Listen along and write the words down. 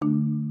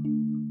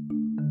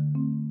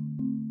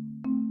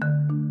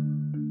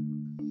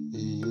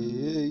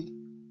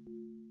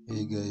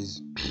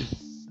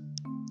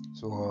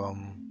So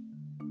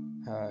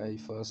hi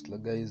first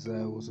guys,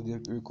 I was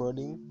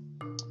recording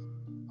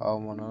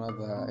on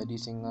another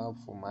editing app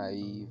for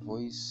my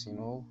voice,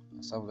 and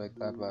stuff like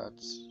that, but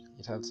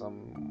it had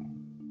some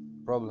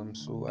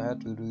problems, so I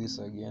had to do this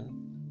again.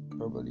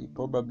 Probably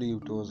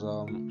it was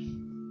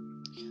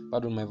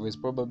pardon my voice.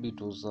 Probably it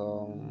was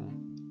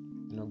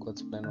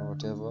God's plan or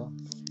whatever,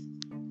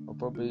 or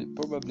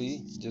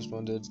probably just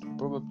wanted.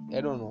 Probably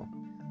I don't know,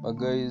 but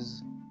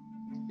guys,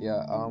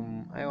 yeah,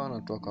 I wanna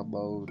talk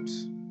about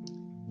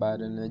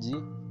bad energy.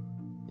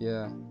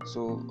 Yeah,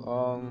 so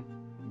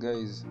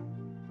guys,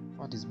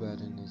 what is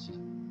bad energy?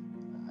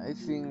 I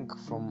think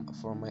from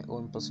my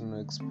own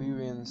personal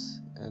experience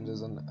and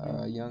as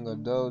a young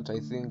adult, I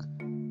think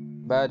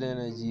bad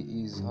energy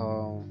is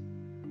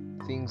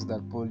things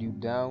that pull you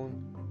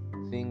down,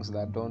 things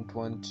that don't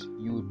want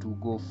you to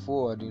go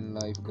forward in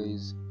life,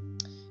 guys.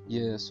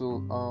 Yeah,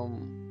 so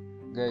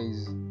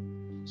guys,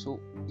 so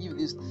if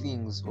these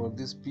things or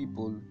these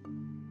people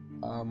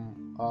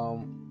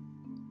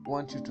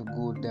want you to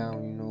go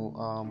down,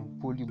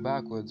 pull you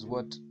backwards,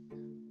 what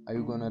are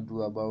you gonna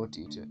do about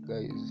it,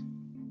 guys?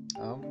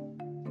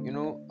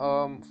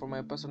 From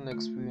my personal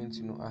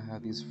experience, I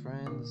have these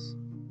friends,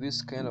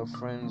 this kind of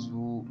friends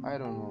who, I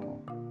don't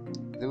know,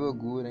 they were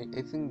good.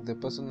 I think the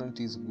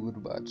personality is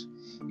good, but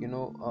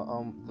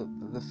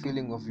the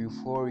feeling of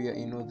euphoria,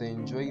 the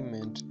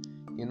enjoyment,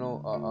 in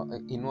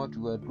what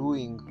we were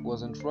doing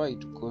wasn't right,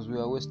 because we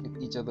were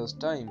wasting each other's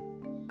time.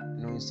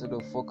 Instead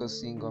of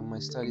focusing on my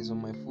studies,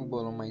 on my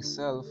football, on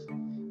myself,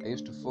 I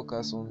used to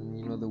focus on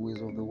the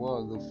ways of the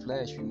world, the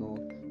flesh,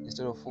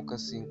 instead of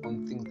focusing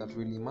on things that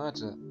really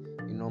matter,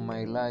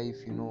 my life,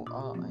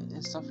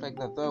 and stuff like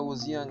that. Though I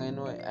was young, I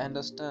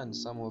understand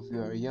some of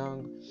you are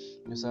young,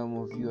 some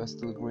of you are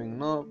still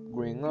growing up,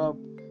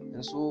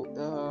 and so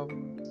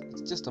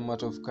it's just a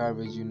matter of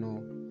courage,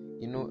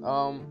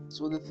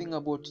 so the thing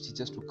about it is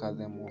just to cut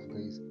them off,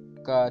 guys.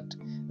 Cut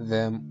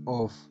them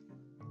off.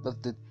 That's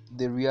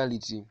the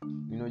reality.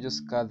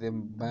 Just cut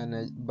them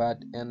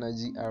bad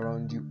energy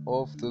around you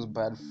off. Those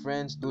bad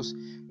friends, those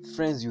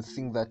friends you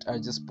think that are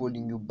just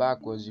pulling you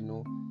backwards.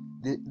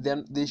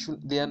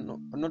 They are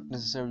not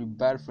necessarily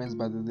bad friends,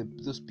 but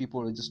those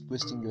people are just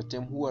wasting your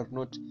time, who are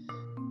not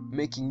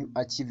making you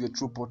achieve your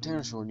true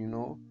potential.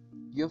 You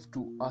have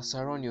to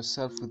surround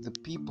yourself with the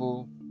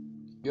people.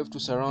 You have to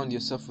surround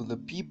yourself with the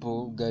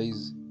people,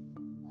 guys,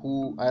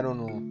 who, I don't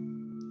know,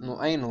 no,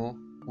 I know,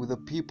 with the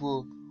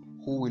people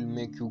who will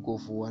make you go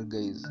forward,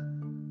 guys.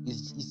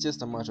 It's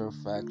just a matter of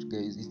fact,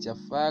 guys. It's a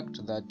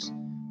fact that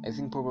I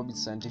think probably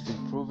scientific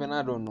proven.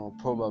 I don't know,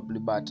 probably,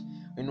 but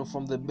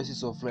from the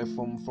basis of life,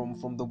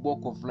 from the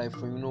walk of life,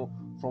 from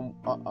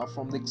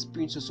the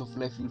experiences of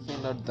life, you'll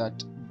find out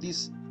that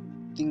this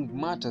thing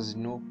matters.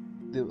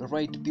 The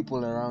right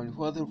people around.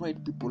 Who are the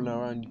right people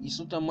around? It's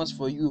not a must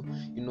for you,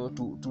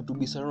 to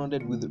be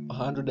surrounded with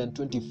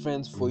 120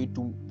 friends for you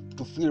to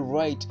feel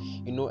right,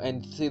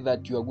 and say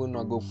that you are going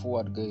to go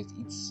forward, guys.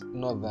 It's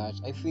not that.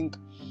 I think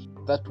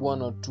that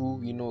one or two,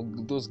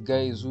 those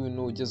guys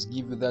who just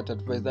give you that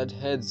advice, that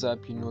heads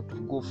up, to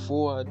go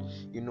forward,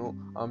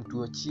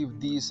 to achieve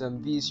this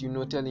and this,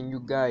 telling you,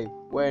 guy,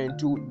 why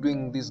aren't you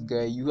doing this,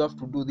 guy? You have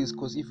to do this,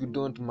 because if you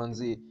don't,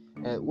 manze,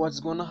 what's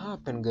gonna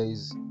happen,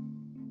 guys?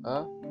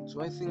 So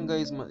I think,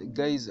 guys,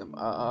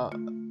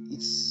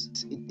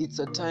 it's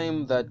a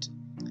time that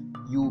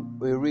you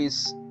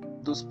erase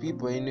those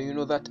people,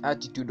 that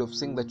attitude of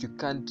saying that you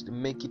can't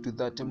make it to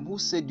that time. Who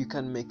said you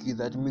can't make it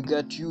that time? You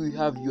got you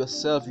have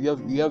yourself, you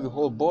have your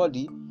whole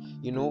body,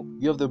 you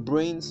have the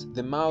brains,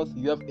 the mouth,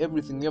 you have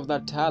everything, you have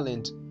that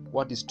talent.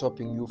 What is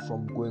stopping you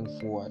from going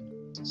forward?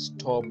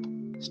 Stop,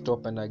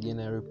 and again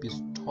I repeat,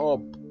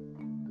 stop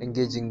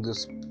engaging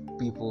those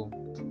people.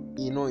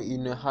 In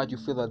your heart you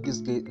feel that this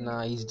guy,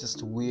 he's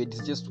just weird.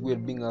 It's just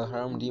weird being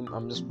around him.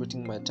 I'm just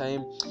wasting my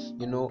time.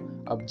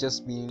 I've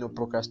just been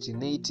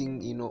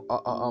procrastinating.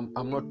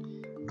 I'm not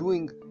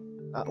doing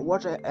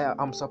what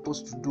I'm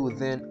supposed to do.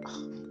 Then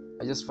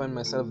I just find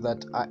myself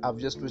that I've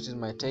just wasted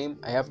my time.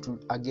 I have to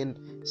again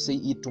say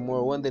it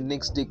tomorrow. When the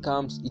next day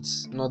comes,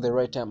 it's not the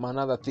right time.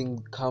 Another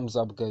thing comes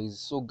up, guys.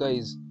 So,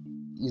 guys,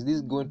 is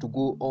this going to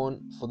go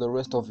on for the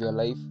rest of your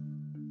life?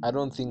 I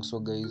don't think so,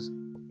 guys.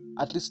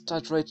 At least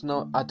start right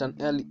now at an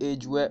early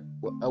age, where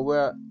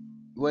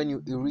when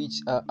you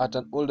reach at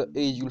an older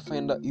age,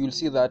 you'll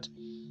see that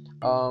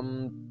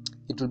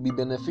it will be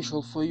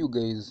beneficial for you,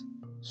 guys.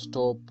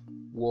 Stop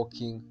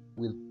walking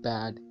with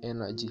bad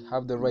energy.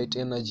 Have the right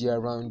energy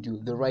around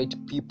you, the right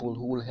people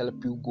who will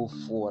help you go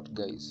forward,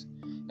 guys.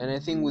 And I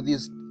think with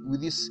these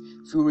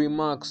few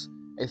remarks,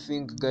 I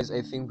think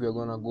we are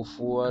gonna go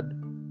forward.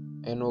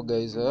 I know,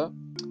 guys.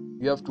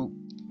 You have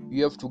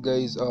to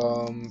guys,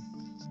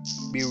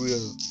 be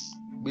real,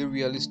 be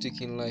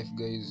realistic in life,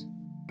 guys.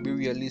 Be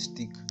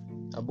realistic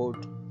about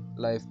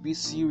life. Be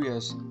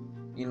serious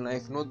in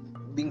life, not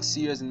being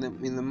serious in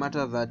the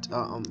matter that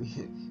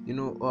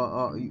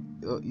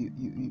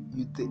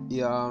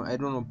yeah, I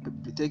don't know,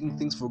 taking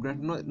things for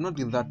granted. Not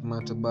in that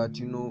matter, but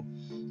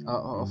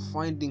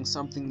finding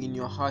something in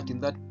your heart, in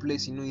that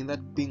place, in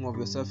that being of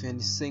yourself,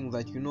 and saying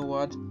that, you know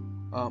what,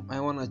 I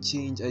wanna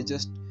change. I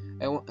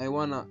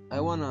wanna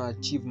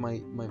achieve my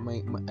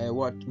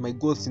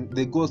goals,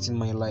 the goals in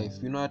my life.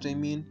 You know what I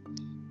mean?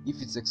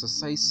 If it's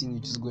exercising, you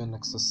just go and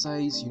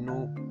exercise.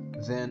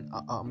 Then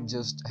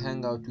just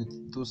hang out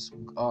with those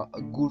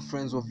good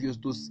friends of yours,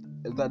 those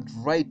that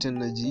right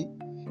energy.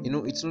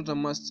 It's not a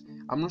must.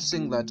 I'm not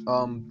saying that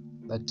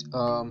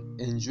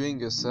enjoying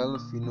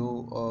yourself,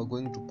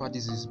 going to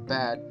parties is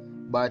bad,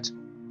 but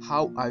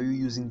how are you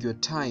using your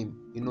time?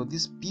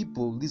 These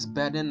people, these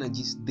bad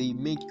energies, they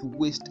make you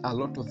waste a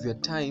lot of your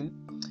time,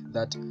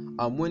 that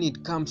when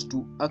it comes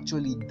to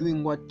actually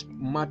doing what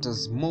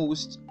matters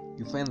most,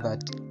 you find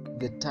that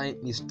the time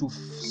is too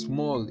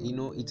small.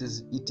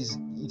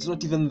 It's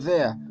not even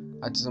there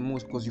at the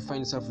most, because you find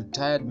yourself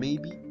retired.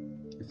 Maybe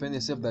you find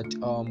yourself that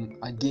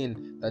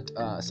again that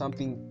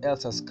something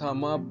else has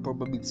come up.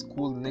 Probably it's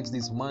school, the next day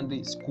is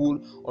Monday,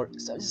 school, or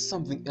just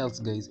something else,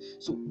 guys.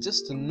 So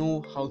just to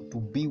know how to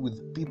be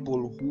with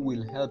people who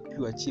will help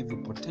you achieve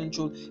your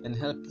potential and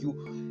help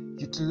you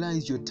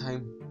utilize your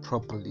time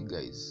properly,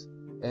 guys.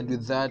 And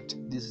with that,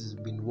 this has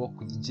been Walk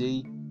with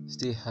Jay.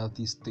 Stay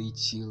healthy, stay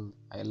chill.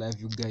 I love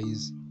you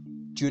guys.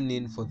 Tune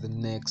in for the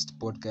next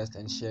podcast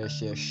and share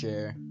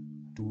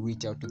to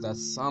reach out to that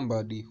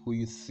somebody who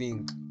you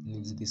think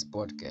needs this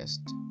podcast.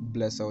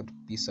 Bless out,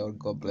 peace out,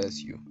 God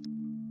bless you.